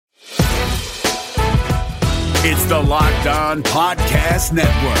It's the Locked On Podcast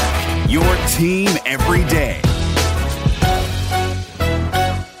Network, your team every day.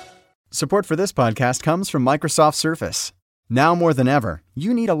 Support for this podcast comes from Microsoft Surface. Now more than ever,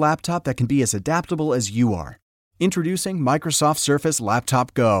 you need a laptop that can be as adaptable as you are. Introducing Microsoft Surface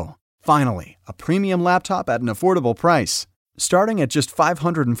Laptop Go. Finally, a premium laptop at an affordable price. Starting at just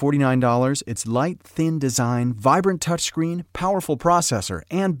 $549, its light, thin design, vibrant touchscreen, powerful processor,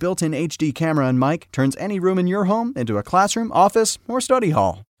 and built-in HD camera and mic turns any room in your home into a classroom, office, or study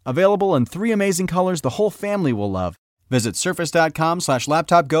hall. Available in 3 amazing colors the whole family will love. Visit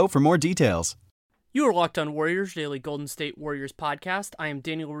surface.com/laptopgo for more details. You are Locked On Warriors, daily Golden State Warriors podcast. I am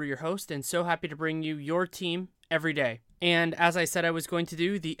Danny Leroux, your host, and so happy to bring you your team every day. And as I said I was going to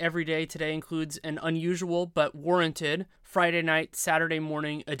do, the everyday today includes an unusual but warranted Friday night, Saturday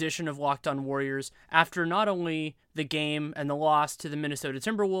morning edition of Locked On Warriors after not only the game and the loss to the Minnesota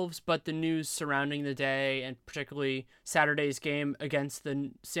Timberwolves, but the news surrounding the day and particularly Saturday's game against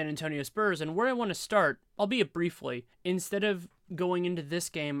the San Antonio Spurs. And where I want to start, albeit briefly, instead of going into this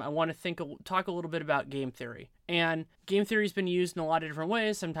game, I want to talk a little bit about game theory. And game theory has been used in a lot of different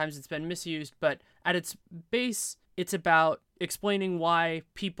ways. Sometimes it's been misused, but at its base, it's about explaining why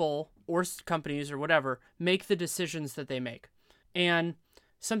people or companies or whatever make the decisions that they make. And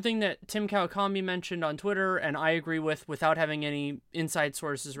something that Tim Kawakami mentioned on Twitter, and I agree with without having any inside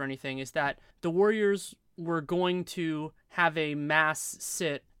sources or anything, is that the Warriors were going to have a mass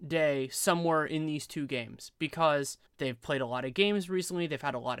sit day somewhere in these two games because they've played a lot of games recently. They've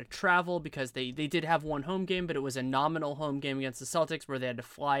had a lot of travel because they did have one home game, but it was a nominal home game against the Celtics where they had to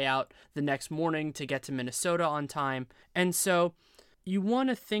fly out the next morning to get to Minnesota on time. And so you want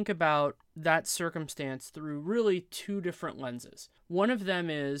to think about that circumstance through really two different lenses. One of them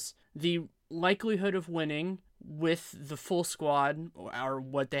is the likelihood of winning with the full squad, or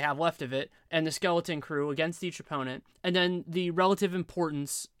what they have left of it, and the skeleton crew against each opponent, and then the relative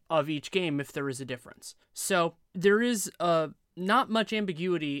importance of each game if there is a difference. So there is not much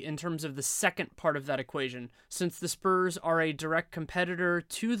ambiguity in terms of the second part of that equation. Since the Spurs are a direct competitor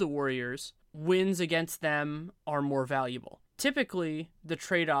to the Warriors, wins against them are more valuable. Typically, the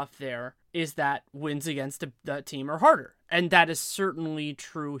trade-off there is that wins against that team are harder, and that is certainly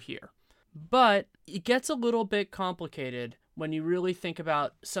true here. But it gets a little bit complicated when you really think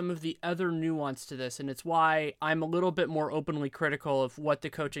about some of the other nuance to this, and it's why I'm a little bit more openly critical of what the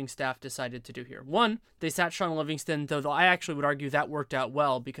coaching staff decided to do here. One, they sat Sean Livingston, though I actually would argue that worked out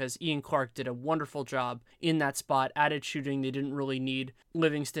well because Ian Clark did a wonderful job in that spot, added shooting. They didn't really need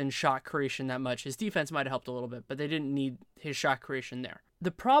Livingston's shot creation that much. His defense might have helped a little bit, but they didn't need his shot creation there.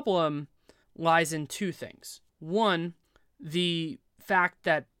 The problem lies in two things. One, the fact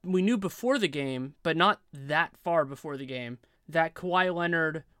that we knew before the game, but not that far before the game, that Kawhi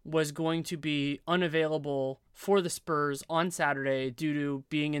Leonard was going to be unavailable for the Spurs on Saturday due to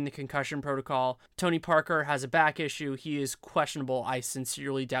being in the concussion protocol. Tony Parker has a back issue. He is questionable. I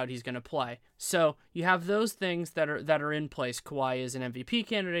sincerely doubt he's going to play. So you have those things that are in place. Kawhi is an MVP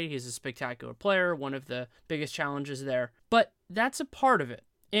candidate. He's a spectacular player, one of the biggest challenges there. But that's a part of it.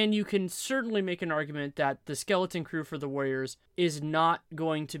 And you can certainly make an argument that the skeleton crew for the Warriors is not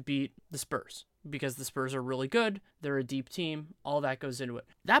going to beat the Spurs because the Spurs are really good. They're a deep team. All that goes into it.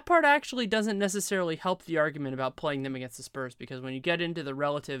 That part actually doesn't necessarily help the argument about playing them against the Spurs because when you get into the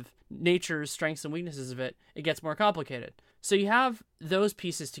relative natures, strengths, and weaknesses of it, it gets more complicated. So you have those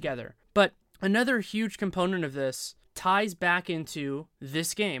pieces together. But another huge component of this ties back into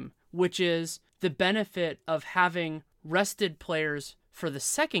this game, which is the benefit of having rested players for the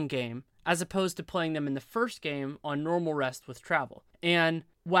second game, as opposed to playing them in the first game on normal rest with travel. And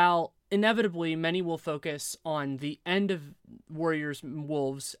while inevitably many will focus on the end of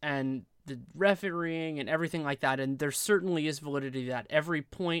Warriors-Wolves and the refereeing and everything like that, and there certainly is validity to that. Every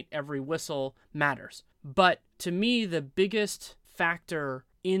point, every whistle matters. But to me, the biggest factor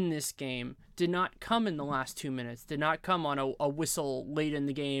in this game did not come in the last 2 minutes, did not come on a whistle late in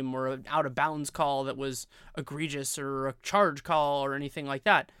the game or an out-of-bounds call that was egregious or a charge call or anything like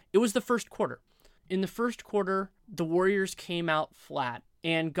that. It was the first quarter. In the first quarter, the Warriors came out flat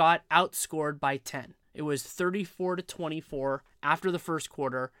and got outscored by 10. It was 34-24 after the first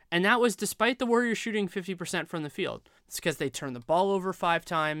quarter, and that was despite the Warriors shooting 50% from the field. It's because they turned the ball over 5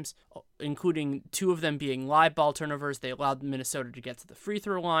 times, including 2 of them being live ball turnovers. They allowed Minnesota to get to the free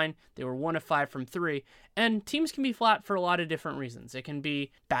throw line. They were 1 of 5 from 3, and teams can be flat for a lot of different reasons. It can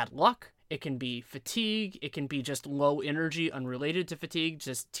be bad luck. It can be fatigue. It can be just low energy unrelated to fatigue.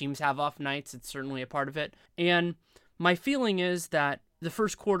 Just teams have off nights. It's certainly a part of it. And my feeling is that the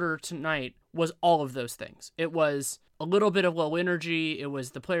first quarter tonight was all of those things. It was a little bit of low energy. It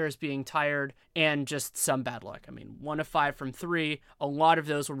was the players being tired and just some bad luck. I mean, 1 of 5 from 3. A lot of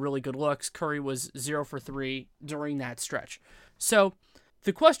those were really good looks. Curry was 0 for 3 during that stretch. So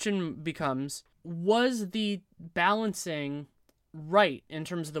the question becomes, was the balancing right in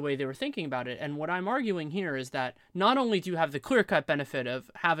terms of the way they were thinking about it? And what I'm arguing here is that not only do you have the clear-cut benefit of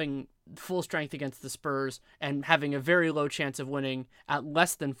having full strength against the Spurs and having a very low chance of winning at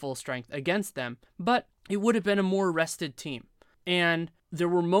less than full strength against them, but it would have been a more rested team. And there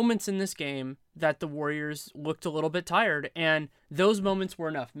were moments in this game that the Warriors looked a little bit tired, and those moments were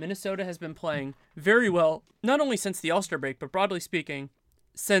enough. Minnesota has been playing very well, not only since the All-Star break, but broadly speaking,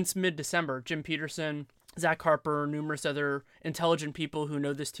 since mid-December. Jim Peterson, Zach Harper, numerous other intelligent people who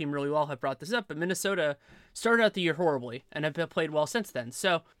know this team really well have brought this up, but Minnesota started out the year horribly and have played well since then.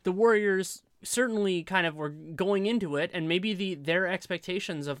 So the Warriors certainly kind of were going into it, and maybe their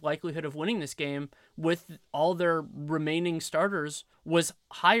expectations of likelihood of winning this game with all their remaining starters was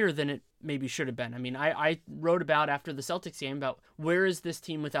higher than it maybe should have been. I mean, I wrote about after the Celtics game about where is this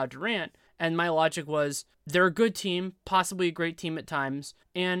team without Durant, and my logic was they're a good team, possibly a great team at times,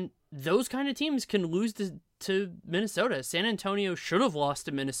 and those kind of teams can lose to Minnesota. San Antonio should have lost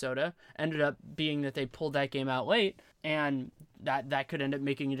to Minnesota, ended up being that they pulled that game out late, and that could end up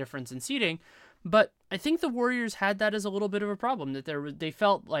making a difference in seeding. But I think the Warriors had that as a little bit of a problem, that they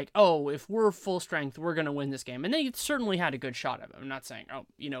felt like, oh, if we're full strength, we're going to win this game. And they certainly had a good shot of it. I'm not saying,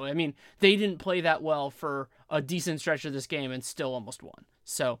 they didn't play that well for a decent stretch of this game and still almost won.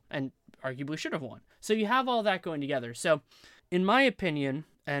 So, and arguably should have won. So you have all that going together. So in my opinion,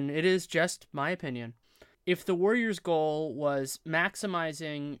 and it is just my opinion, if the Warriors' goal was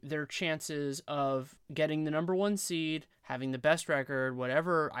maximizing their chances of getting the number 1 seed, having the best record,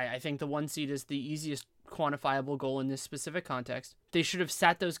 whatever, I think the 1 seed is the easiest quantifiable goal in this specific context, they should have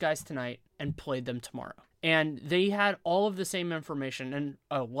sat those guys tonight and played them tomorrow. And they had all of the same information and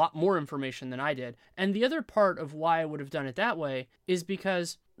a lot more information than I did. And the other part of why I would have done it that way is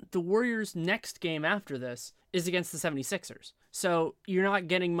because the Warriors' next game after this is against the 76ers. So you're not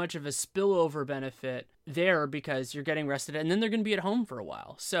getting much of a spillover benefit there because you're getting rested, and then they're going to be at home for a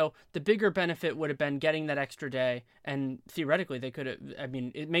while. So the bigger benefit would have been getting that extra day, and theoretically they could have,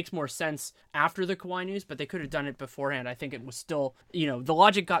 it makes more sense after the Kawhi news, but they could have done it beforehand. I think it was still, the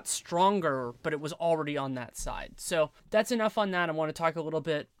logic got stronger, but it was already on that side. So that's enough on that. I want to talk I'm going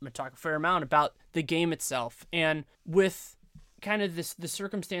to talk a fair amount about the game itself, and with kind of the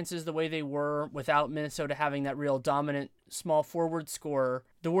circumstances the way they were without Minnesota having that real dominant small forward scorer,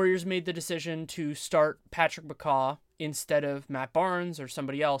 the Warriors made the decision to start Patrick McCaw instead of Matt Barnes or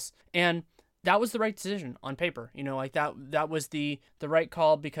somebody else, and that was the right decision on paper. That was the right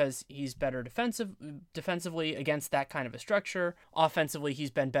call because he's better defensively against that kind of a structure. Offensively,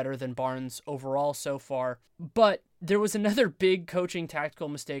 he's been better than Barnes overall so far. But there was another big coaching tactical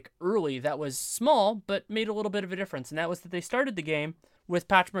mistake early that was small, but made a little bit of a difference. And that was that they started the game with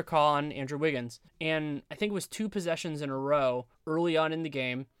Patrick McCaw and Andrew Wiggins. And I think it was 2 possessions in a row early on in the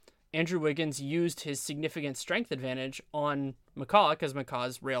game. Andrew Wiggins used his significant strength advantage on McCaw, because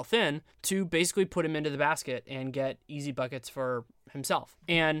McCaw's rail thin, to basically put him into the basket and get easy buckets for himself.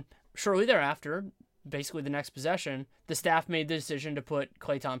 And shortly thereafter, basically the next possession, the staff made the decision to put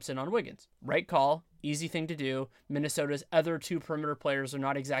Klay Thompson on Wiggins. Right call, easy thing to do. Minnesota's other 2 perimeter players are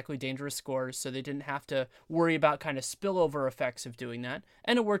not exactly dangerous scorers, so they didn't have to worry about kind of spillover effects of doing that,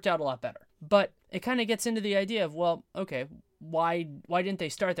 and it worked out a lot better. But it kind of gets into the idea of, well, okay, why didn't they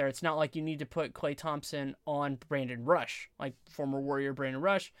start there? It's not like you need to put Klay Thompson on Brandon Rush, like former Warrior Brandon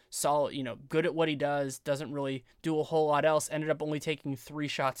Rush, solid, good at what he does, doesn't really do a whole lot else, ended up only taking 3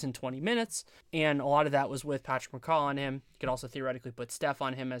 shots in 20 minutes, and a lot of that was with Patrick McCaw on him. You could also theoretically put Steph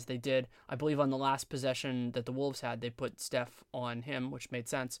on him, as they did, I believe, on the last possession that the Wolves had, they put Steph on him, which made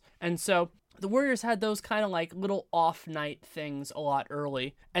sense. And so the Warriors had those kind of like little off night things a lot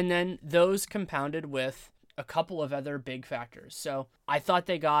early, and then those compounded with a couple of other big factors. So I thought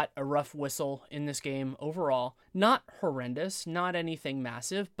they got a rough whistle in this game overall. Not horrendous, not anything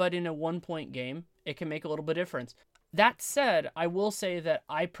massive, but in a 1-point game, it can make a little bit of difference. That said, I will say that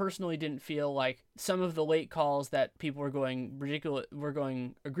I personally didn't feel like some of the late calls that people were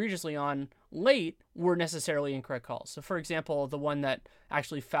going egregiously on late were necessarily incorrect calls. So for example, the one that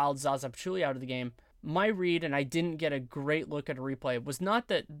actually fouled Zaza Pachulia out of the game, my read, and I didn't get a great look at a replay, was not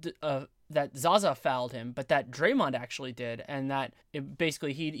that that Zaza fouled him, but that Draymond actually did, and that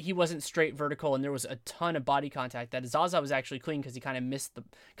basically he wasn't straight vertical, and there was a ton of body contact. That Zaza was actually clean because he kind of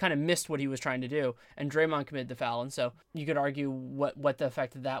missed what he was trying to do, and Draymond committed the foul. And so you could argue what the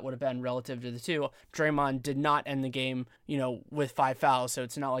effect of that would have been relative to the two. Draymond did not end the game, with 5 fouls, so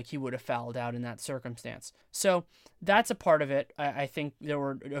it's not like he would have fouled out in that circumstance. So that's a part of it. I think there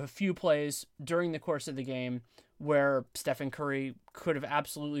were a few plays during the course of the game where Stephen Curry could have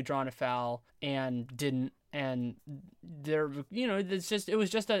absolutely drawn a foul and didn't. And there, it was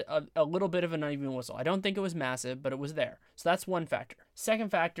just a little bit of an uneven whistle. I don't think it was massive, but it was there. So that's one factor. Second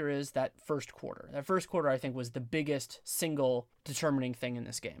factor is that first quarter. That first quarter, I think, was the biggest single determining thing in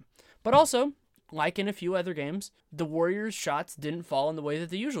this game. But also, like in a few other games, the Warriors' shots didn't fall in the way that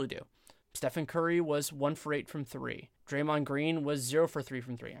they usually do. Stephen Curry was 1 for 8 from 3. Draymond Green was 0 for 3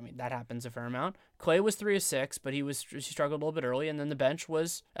 from 3. I mean, that happens a fair amount. Clay was 3 of 6, but he struggled a little bit early, and then the bench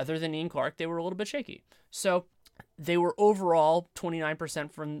was, other than Ian Clark, they were a little bit shaky. So they were overall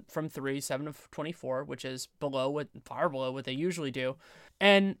 29% from 3, 7 of 24, which is far below what they usually do.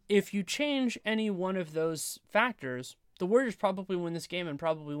 And if you change any one of those factors, the Warriors probably win this game and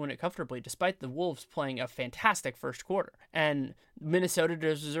probably win it comfortably, despite the Wolves playing a fantastic first quarter. And Minnesota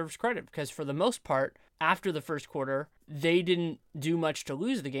deserves credit because for the most part, after the first quarter, they didn't do much to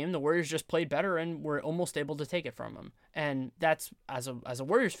lose the game. The Warriors just played better and were almost able to take it from them. And that's, as a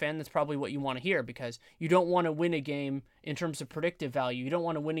Warriors fan, that's probably what you want to hear, because you don't want to win a game in terms of predictive value. You don't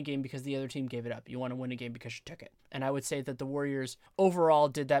want to win a game because the other team gave it up. You want to win a game because you took it. And I would say that the Warriors overall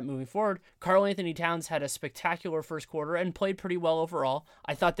did that moving forward. Karl Anthony Towns had a spectacular first quarter and played pretty well overall.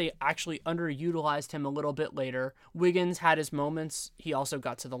 I thought they actually underutilized him a little bit later. Wiggins had his moments. He also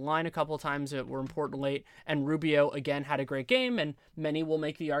got to the line a couple of times that were important late. And Rubio, again, had a great game. And many will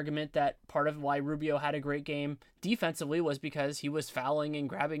make the argument that part of why Rubio had a great game defensively was because he was fouling and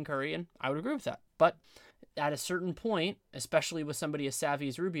grabbing Curry, and I would agree with that. But at a certain point, especially with somebody as savvy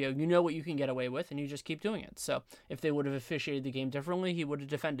as Rubio, you know what you can get away with, and you just keep doing it. So if they would have officiated the game differently, he would have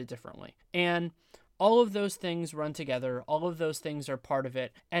defended differently. And all of those things run together. All of those things are part of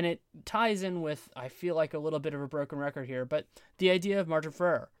it. And it ties in with, I feel like a little bit of a broken record here, but the idea of margin for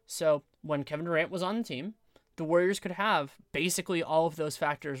error. So when Kevin Durant was on the team, the Warriors could have basically all of those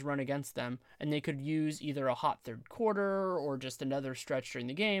factors run against them, and they could use either a hot third quarter or just another stretch during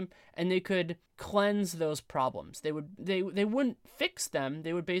the game, and they could cleanse those problems. They wouldn't fix them.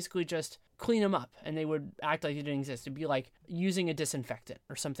 They would basically just clean them up, and they would act like they didn't exist. It'd be like using a disinfectant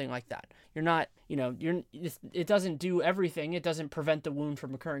or something like that. You're not, it doesn't do everything. It doesn't prevent the wound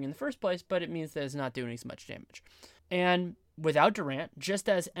from occurring in the first place, but it means that it's not doing as much damage. And without Durant, just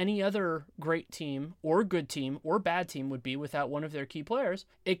as any other great team or good team or bad team would be without one of their key players,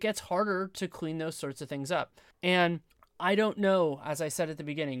 it gets harder to clean those sorts of things up. And I don't know, as I said at the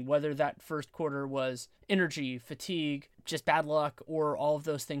beginning, whether that first quarter was energy, fatigue, just bad luck, or all of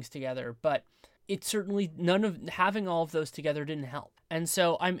those things together, but it certainly, none of having all of those together didn't help. And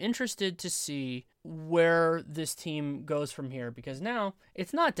so I'm interested to see where this team goes from here, because now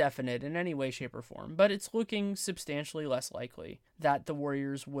it's not definite in any way, shape, or form, but it's looking substantially less likely that the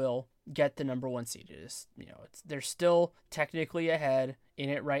Warriors will get the number 1 seed. They're still technically ahead in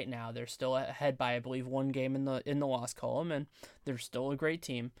it right now. They're still ahead by, I believe, 1 game in the loss column, and they're still a great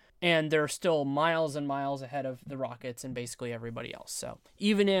team. And they're still miles and miles ahead of the Rockets and basically everybody else. So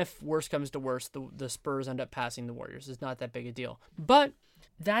even if worse comes to worse, the Spurs end up passing the Warriors. It's not that big a deal. But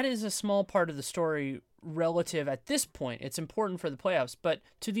that is a small part of the story relative at this point. It's important for the playoffs, but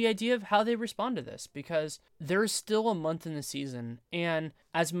to the idea of how they respond to this, because there's still a month in the season. And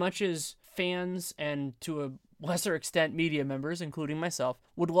as much as fans and to a lesser extent media members, including myself,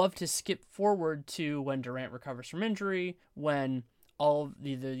 would love to skip forward to when Durant recovers from injury, when all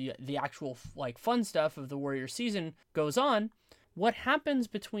the actual fun stuff of the Warriors season goes on, what happens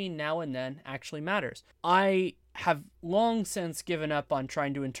between now and then actually matters. I have long since given up on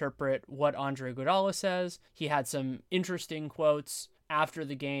trying to interpret what Andre Iguodala says. He had some interesting quotes after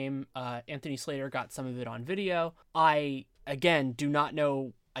the game. Anthony Slater got some of it on video. I, again, do not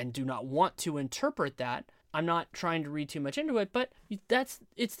know and do not want to interpret that. I'm not trying to read too much into it, but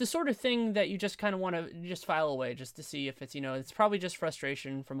it's the sort of thing that you just kind of want to just file away just to see if it's, it's probably just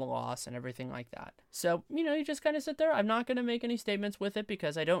frustration from a loss and everything like that. So, you just kind of sit there. I'm not going to make any statements with it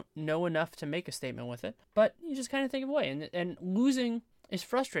because I don't know enough to make a statement with it, but you just kind of think of away. And losing is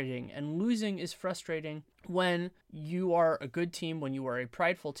frustrating, and losing is frustrating when you are a good team, when you are a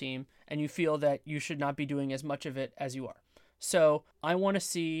prideful team, and you feel that you should not be doing as much of it as you are. So I want to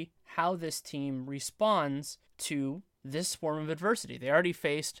see how this team responds to this form of adversity. They already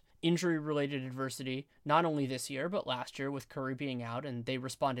faced injury-related adversity, not only this year, but last year with Curry being out, and they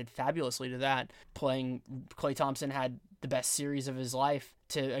responded fabulously to that. Klay Thompson had the best series of his life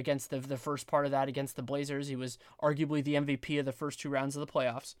against the first part of that against the Blazers. He was arguably the MVP of the first 2 rounds of the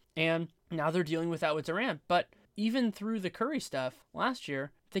playoffs. And now they're dealing with that with Durant. But even through the Curry stuff last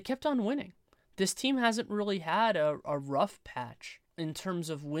year, they kept on winning. This team hasn't really had a rough patch in terms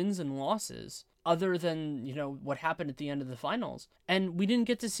of wins and losses, other than, what happened at the end of the finals. And we didn't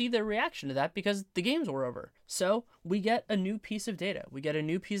get to see their reaction to that because the games were over. So we get a new piece of data. We get a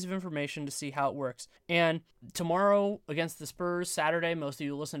new piece of information to see how it works. And tomorrow against the Spurs, Saturday, most of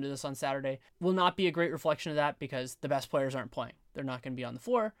you listen to this on Saturday, will not be a great reflection of that because the best players aren't playing. They're not going to be on the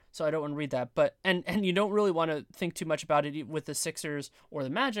floor, so I don't want to read that. But and you don't really want to think too much about it with the Sixers or the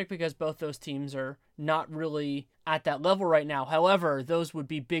Magic because both those teams are not really at that level right now. However, those would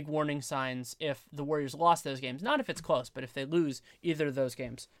be big warning signs if the Warriors lost those games. Not if it's close, but if they lose either of those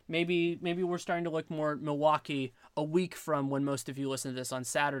games. Maybe we're starting to look more at Milwaukee a week from when most of you listen to this on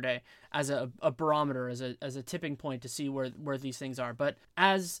Saturday as a barometer, as a tipping point to see where these things are. But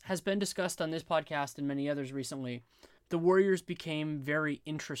as has been discussed on this podcast and many others recently, the Warriors became very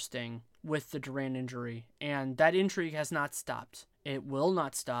interesting with the Durant injury, and that intrigue has not stopped. It will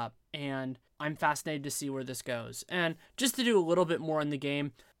not stop, and I'm fascinated to see where this goes. And just to do a little bit more on the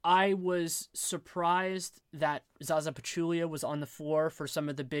game, I was surprised that Zaza Pachulia was on the floor for some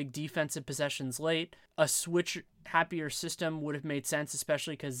of the big defensive possessions late. A switch-happier system would have made sense,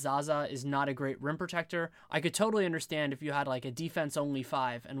 especially because Zaza is not a great rim protector. I could totally understand if you had like a defense-only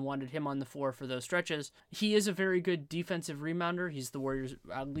 5 and wanted him on the floor for those stretches. He is a very good defensive rebounder. He's the Warriors,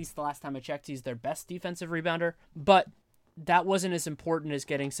 at least the last time I checked, he's their best defensive rebounder. But that wasn't as important as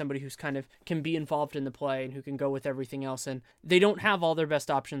getting somebody who's kind of can be involved in the play and who can go with everything else. And they don't have all their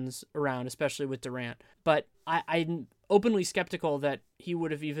best options around, especially with Durant. But I'm openly skeptical that he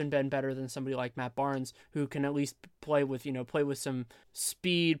would have even been better than somebody like Matt Barnes, who can at least play with some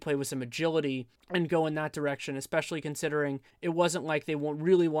speed, play with some agility, and go in that direction, especially considering it wasn't like they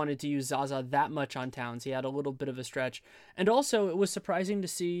really wanted to use Zaza that much on Towns. He had a little bit of a stretch. And also, it was surprising to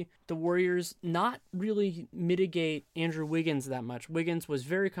see the Warriors not really mitigate Andrew Wiggins that much. Wiggins was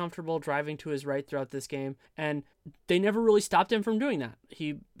very comfortable driving to his right throughout this game, and they never really stopped him from doing that.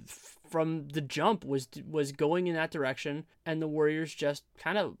 He, from the jump, was going in that direction, and the Warriors just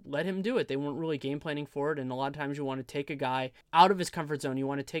kind of let him do it. They weren't really game planning for it, and a lot of times you want to take a guy out of his comfort zone. You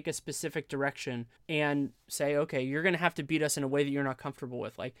want to take a specific direction and say, okay, you're going to have to beat us in a way that you're not comfortable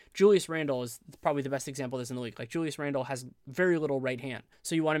with. Like, Julius Randle is probably the best example of this in the league. Like, Julius Randle has very little right hand,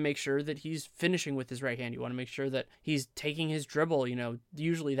 so you want to make sure that he's finishing with his right hand. You want to make sure that he's taking his dribble.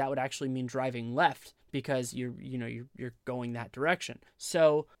 Usually that would actually mean driving left because you're going that direction.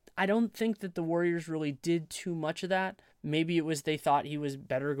 So I don't think that the Warriors really did too much of that. Maybe it was they thought he was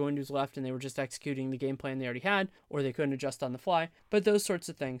better going to his left and they were just executing the game plan they already had, or they couldn't adjust on the fly, but those sorts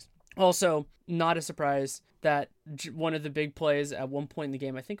of things. Also, not a surprise that one of the big plays at one point in the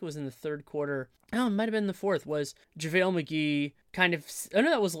game, I think it was in the third quarter, it might have been the fourth, was JaVale McGee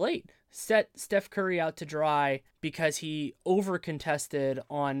that was late, set Steph Curry out to dry because he over-contested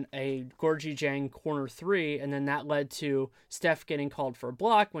on a Gorgie Jang corner 3, and then that led to Steph getting called for a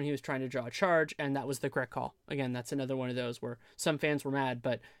block when he was trying to draw a charge, and that was the correct call. Again, that's another one of those where some fans were mad,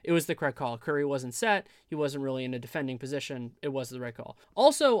 but it was the correct call. Curry wasn't set. He wasn't really in a defending position. It was the right call.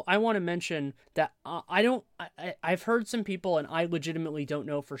 Also, I want to mention that I've heard some people, and I legitimately don't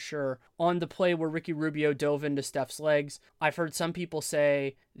know for sure, on the play where Ricky Rubio dove into Steph's legs, I've heard some people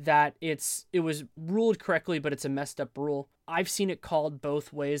say that it was ruled correctly, but it's a messed up rule. I've seen it called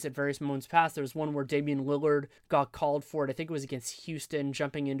both ways at various moments past. There was one where Damian Lillard got called for it. I think it was against Houston,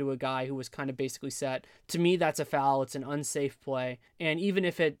 jumping into a guy who was kind of basically set. To me, that's a foul. It's an unsafe play. And even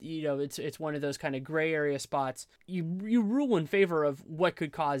if it's one of those kind of gray area spots, you rule in favor of what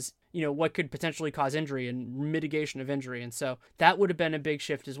could potentially cause injury and mitigation of injury. And so that would have been a big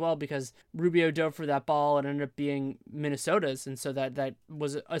shift as well, because Rubio dove for that ball and ended up being Minnesota's. And so that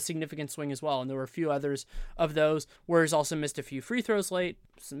was a significant swing as well. And there were a few others of those. Warriors also missed a few free throws late.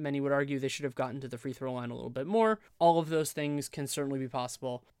 Many would argue they should have gotten to the free throw line a little bit more. All of those things can certainly be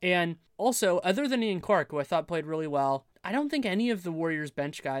possible. And also, other than Ian Clark, who I thought played really well, I don't think any of the Warriors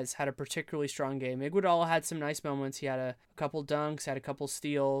bench guys had a particularly strong game. Iguodala had some nice moments. He had a couple dunks, had a couple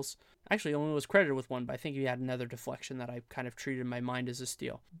steals. Actually, only was credited with one, but I think he had another deflection that I kind of treated in my mind as a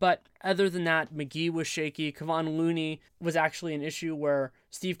steal. But other than that, McGee was shaky. Kevon Looney was actually an issue where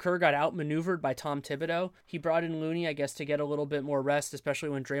Steve Kerr got outmaneuvered by Tom Thibodeau. He brought in Looney, I guess, to get a little bit more rest, especially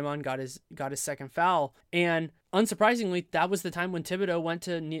when Draymond got his second foul. And unsurprisingly, that was the time when Thibodeau went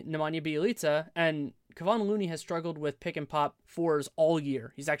to Nemanja Bjelica, and Kevon Looney has struggled with pick and pop fours all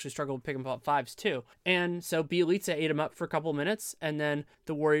year. He's actually struggled with pick and pop fives too. And so Bjelica ate him up for a couple minutes, and then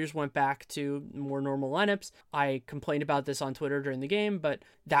the Warriors went back to more normal lineups. I complained about this on Twitter during the game, but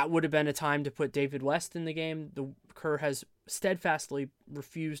that would have been a time to put David West in the game. Kerr has steadfastly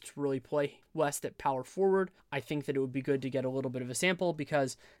refused to really play West at power forward. I think that it would be good to get a little bit of a sample,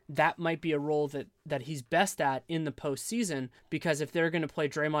 because that might be a role that he's best at in the postseason, because if they're going to play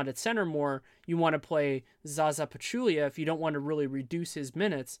Draymond at center more, you want to play Zaza Pachulia. If you don't want to really reduce his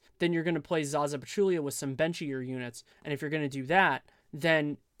minutes, then you're going to play Zaza Pachulia with some benchier units. And if you're going to do that,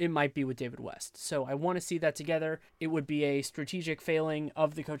 then it might be with David West. So I want to see that together. It would be a strategic failing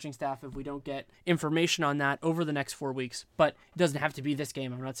of the coaching staff if we don't get information on that over the next 4 weeks. But it doesn't have to be this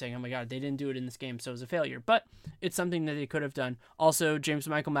game. I'm not saying, oh my God, they didn't do it in this game, so it was a failure. But it's something that they could have done. Also, James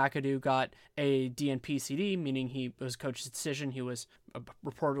Michael McAdoo got a DNP CD, meaning it was coach's decision. He was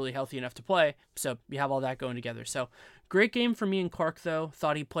reportedly healthy enough to play. So you have all that going together. So great game for me and Clark, though.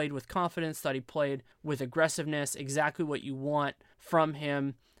 Thought he played with confidence, thought he played with aggressiveness, exactly what you want from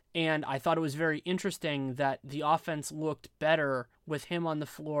him. And I thought it was very interesting that the offense looked better with him on the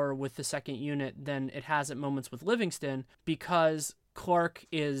floor with the second unit than it has at moments with Livingston, because Clark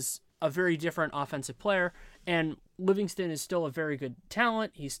is a very different offensive player, and Livingston is still a very good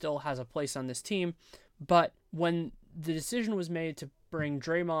talent. He still has a place on this team. But when the decision was made to bring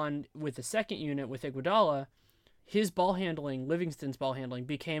Draymond with the second unit with Iguodala, his ball handling, Livingston's ball handling,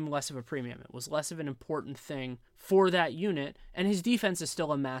 became less of a premium. It was less of an important thing for that unit, and his defense is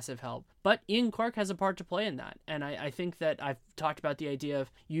still a massive help. But Ian Clark has a part to play in that, and I think that I've talked about the idea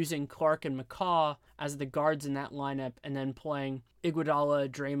of using Clark and McCaw as the guards in that lineup, and then playing Iguodala,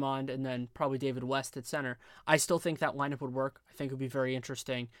 Draymond, and then probably David West at center. I still think that lineup would work. I think it would be very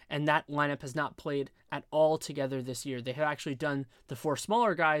interesting, and that lineup has not played at all together this year. They have actually done the four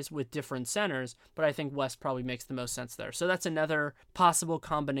smaller guys with different centers, but I think West probably makes the most sense there. So that's another possible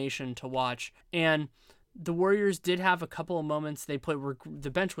combination to watch. And the Warriors did have a couple of moments. The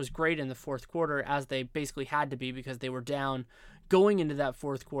bench was great in the fourth quarter, as they basically had to be because they were down going into that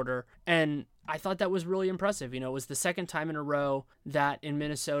fourth quarter. And I thought that was really impressive. It was the second time in a row that in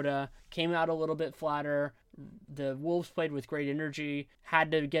Minnesota came out a little bit flatter. The Wolves played with great energy, had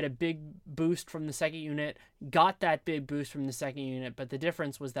to get a big boost from the second unit, got that big boost from the second unit, but the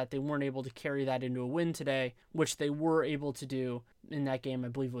difference was that they weren't able to carry that into a win today, which they were able to do in that game. I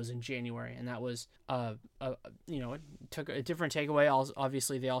believe it was in January, and that was, it took a different takeaway.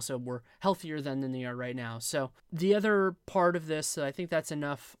 Obviously, they also were healthier than they are right now. So the other part of this, I think that's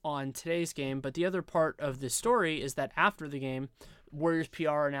enough on today's game, but the other part of the story is that after the game, Warriors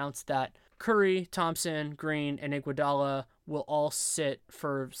PR announced that Curry, Thompson, Green, and Iguodala will all sit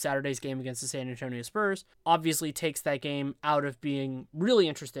for Saturday's game against the San Antonio Spurs. Obviously takes that game out of being really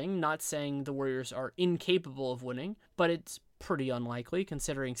interesting. Not saying the Warriors are incapable of winning, but it's pretty unlikely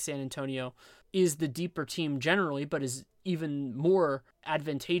considering San Antonio is the deeper team generally, but is even more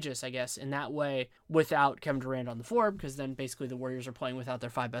advantageous, I guess, in that way without Kevin Durant on the floor, because then basically the Warriors are playing without their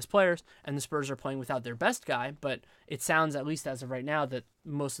five best players and the Spurs are playing without their best guy. But it sounds, at least as of right now, that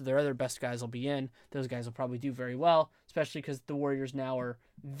most of their other best guys will be in. Those guys will probably do very well, especially because the Warriors now are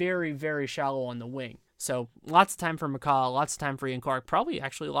very, very shallow on the wing. So lots of time for McCaw, lots of time for Ian Clark, probably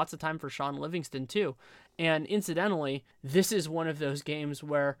actually lots of time for Sean Livingston too. And incidentally, this is one of those games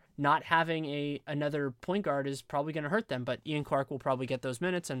where not having another point guard is probably going to hurt them, but Ian Clark will probably get those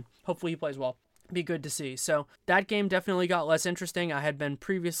minutes and hopefully he plays well. Be good to see. So that game definitely got less interesting. I had been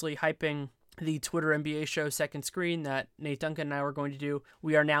previously hyping the Twitter NBA show Second Screen that Nate Duncan and I were going to do.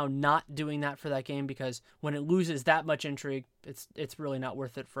 We are now not doing that for that game because when it loses that much intrigue, it's really not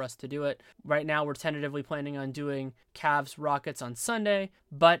worth it for us to do it. Right now we're tentatively planning on doing Cavs Rockets on Sunday,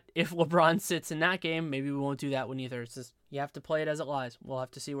 but if LeBron sits in that game, maybe we won't do that one either. It's just, you have to play it as it lies. We'll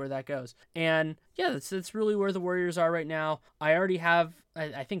have to see where that goes. And yeah, that's really where the Warriors are right now. I already have,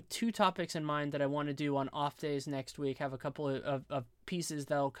 I think, 2 topics in mind that I want to do on off days next week. Have a couple of pieces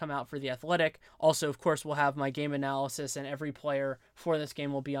that'll come out for The Athletic. Also, of course, we'll have my game analysis, and every player for this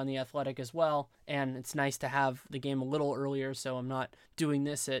game will be on The Athletic as well. And it's nice to have the game a little earlier, so I'm not doing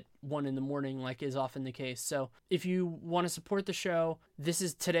this at 1 a.m. like is often the case. So if you want to support the show,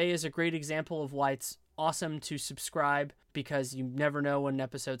 today is a great example of why it's awesome to subscribe, because you never know when an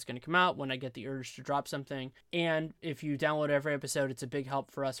episode's going to come out, when I get the urge to drop something. And if you download every episode, it's a big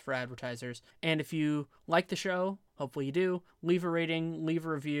help for us, for advertisers. And if you like the show, hopefully you do, leave a rating, leave a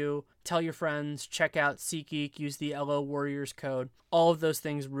review, tell your friends, check out SeatGeek, use the LO Warriors code. All of those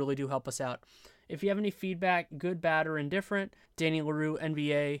things really do help us out. If you have any feedback, good, bad, or indifferent, Danny Leroux,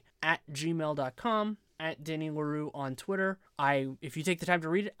 NBA @gmail.com. at Danny Leroux on Twitter. If you take the time to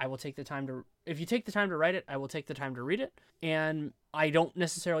read it, I will take the time to. If you take the time to write it, I will take the time to read it. And I don't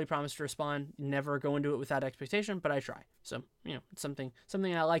necessarily promise to respond. Never go into it with that expectation, but I try. So it's something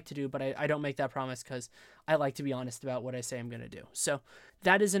I like to do, but I don't make that promise because I like to be honest about what I say I'm going to do. So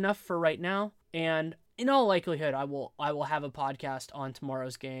that is enough for right now. And in all likelihood, I will have a podcast on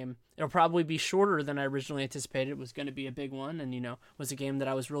tomorrow's game. It'll probably be shorter than I originally anticipated. It was going to be a big one, and was a game that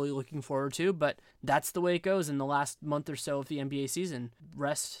I was really looking forward to. But that's the way it goes in the last month or so of the NBA season.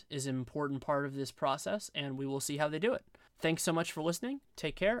 Rest is an important part of this process, and we will see how they do it. Thanks so much for listening.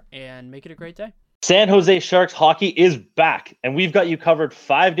 Take care, and make it a great day. San Jose Sharks hockey is back, and we've got you covered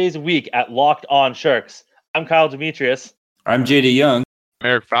 5 days a week at Locked On Sharks. I'm Kyle Demetrius. I'm JD Young.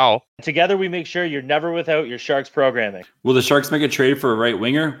 Eric Fowl. Together, we make sure you're never without your Sharks programming. Will the Sharks make a trade for a right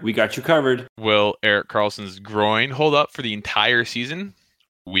winger? We got you covered. Will Erik Karlsson's groin hold up for the entire season?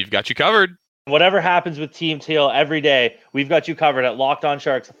 We've got you covered. Whatever happens with Team Teal every day, we've got you covered at Locked On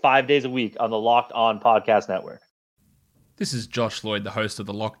Sharks 5 days a week on the Locked On Podcast Network. This is Josh Lloyd, the host of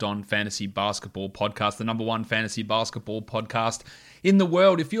the Locked On Fantasy Basketball Podcast, the number one fantasy basketball podcast in the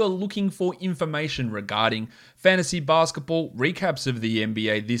world. If you're looking for information regarding fantasy basketball, recaps of the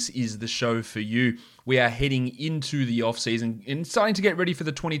NBA, this is the show for you. We are heading into the offseason and starting to get ready for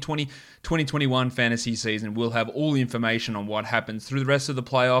the 2020-2021 fantasy season. We'll have all the information on what happens through the rest of the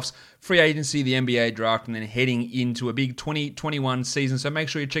playoffs, free agency, the NBA draft, and then heading into a big 2021 season. So make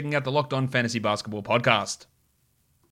sure you're checking out the Locked On Fantasy Basketball Podcast.